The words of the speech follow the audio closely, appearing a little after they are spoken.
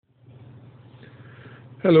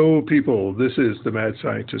Hello, people. This is the Mad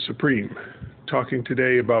Scientist Supreme, talking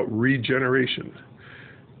today about regeneration.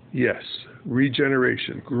 Yes,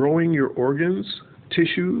 regeneration, growing your organs,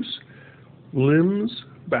 tissues, limbs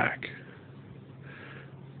back.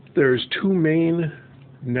 There's two main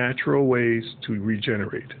natural ways to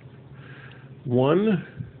regenerate. One,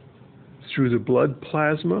 through the blood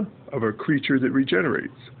plasma of a creature that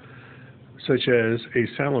regenerates, such as a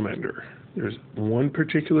salamander. There's one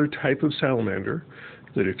particular type of salamander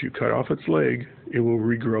that if you cut off its leg, it will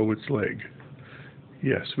regrow its leg.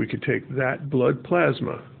 Yes, we could take that blood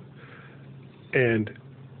plasma and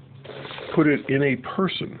put it in a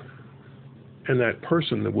person, and that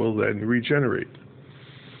person will then regenerate.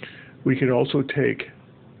 We can also take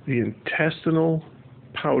the intestinal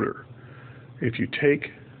powder. If you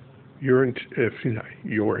take your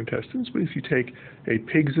intestines, but if you take a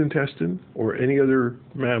pig's intestine or any other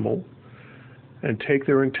mammal and take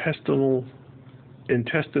their intestines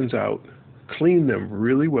out, clean them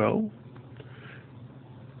really well,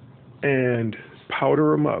 and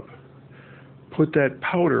powder them up. Put that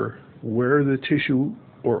powder where the tissue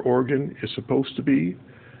or organ is supposed to be,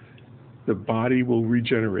 the body will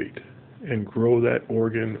regenerate and grow that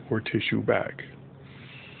organ or tissue back.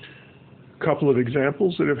 A couple of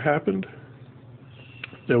examples that have happened.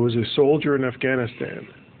 There was a soldier in Afghanistan,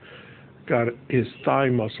 got his thigh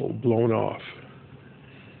muscle blown off.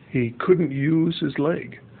 He couldn't use his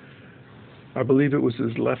leg. I believe it was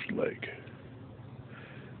his left leg.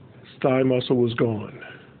 His thigh muscle was gone.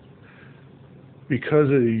 Because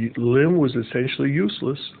the limb was essentially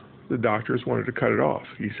useless, the doctors wanted to cut it off.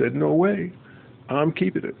 He said, "No way, I'm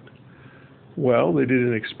keeping it." Well, they did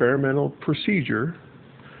an experimental procedure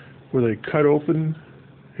where they cut open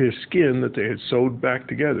his skin that they had sewed back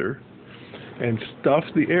together and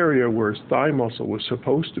stuffed the area where his thigh muscle was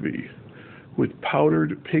supposed to be with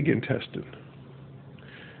powdered pig intestine.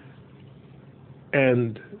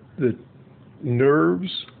 And the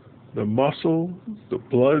nerves, the muscle, the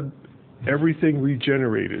blood, everything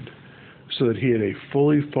regenerated so that he had a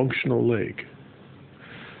fully functional leg.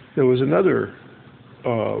 There was another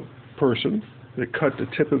person that cut the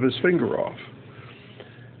tip of his finger off.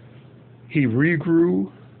 He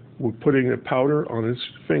regrew with putting the powder on his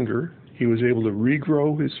finger. He was able to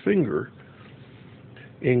regrow his finger,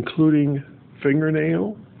 including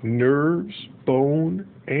fingernail, nerves, bone,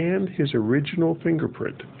 and his original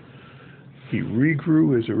fingerprint. He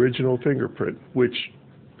regrew his original fingerprint, which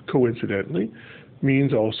coincidentally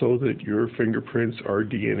means also that your fingerprints are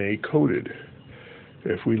DNA coded.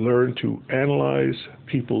 If we learn to analyze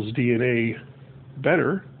people's DNA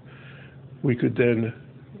better, we could then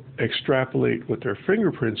extrapolate what their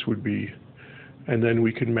fingerprints would be, and then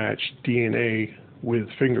we can match DNA with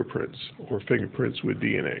fingerprints or fingerprints with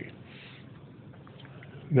DNA.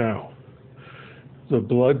 Now, the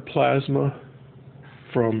blood plasma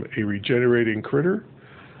from a regenerating critter,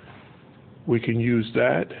 we can use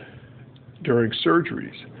that during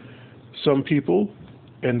surgeries. Some people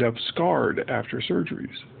end up scarred after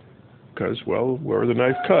surgeries because, well, where the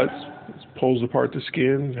knife cuts, it pulls apart the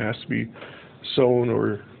skin, it has to be sewn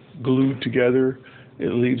or glued together,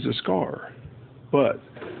 it leaves a scar. But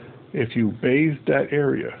if you bathe that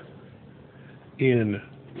area in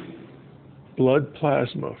blood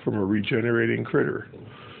plasma from a regenerating critter,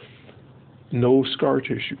 no scar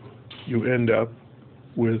tissue, you end up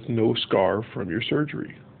with no scar from your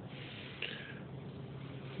surgery.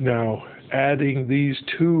 Now, adding these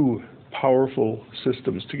two powerful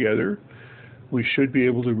systems together, we should be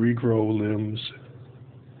able to regrow limbs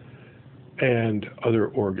and other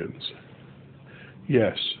organs.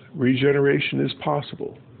 Yes, regeneration is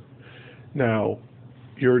possible. Now,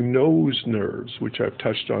 your nose nerves, which I've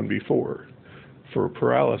touched on before, for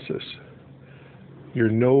paralysis, your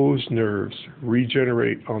nose nerves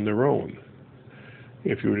regenerate on their own.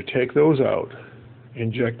 If you were to take those out,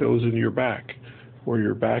 inject those into your back, where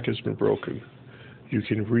your back has been broken, you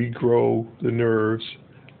can regrow the nerves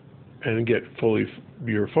and get fully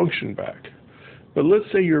your function back. But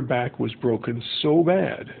let's say your back was broken so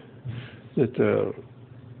bad that the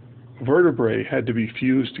vertebrae had to be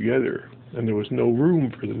fused together and there was no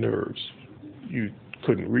room for the nerves. You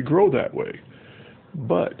couldn't regrow that way.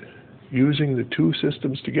 But using the two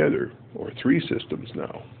systems together, or three systems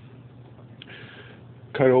now,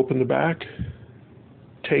 cut open the back,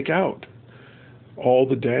 take out all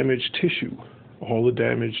the damaged tissue, all the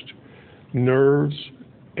damaged nerves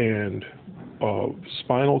and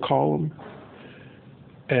spinal column,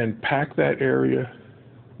 and pack that area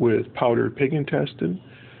with powdered pig intestine,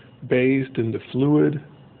 bathed in the fluid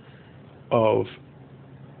of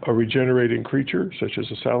a regenerating creature, such as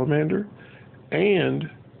a salamander, and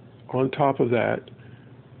on top of that,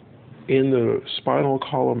 in the spinal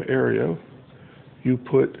column area, you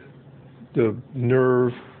put the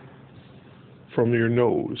nerve from your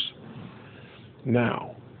nose.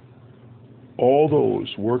 Now, all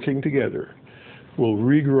those working together will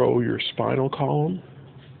regrow your spinal column,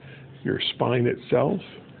 your spine itself,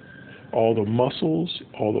 all the muscles,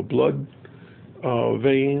 all the blood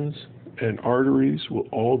veins and arteries will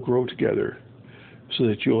all grow together so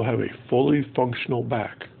that you'll have a fully functional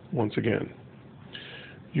back once again.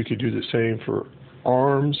 You could do the same for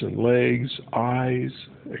arms and legs, eyes,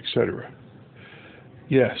 etc.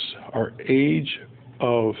 Yes, our age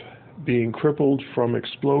of being crippled from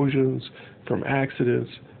explosions, from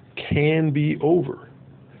accidents, can be over.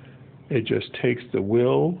 It just takes the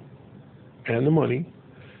will and the money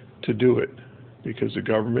to do it, because the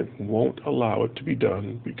government won't allow it to be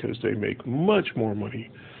done because they make much more money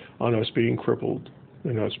on us being crippled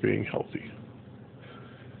than us being healthy.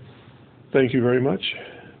 Thank you very much.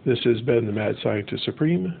 This has been the Mad Scientist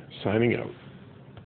Supreme, signing out.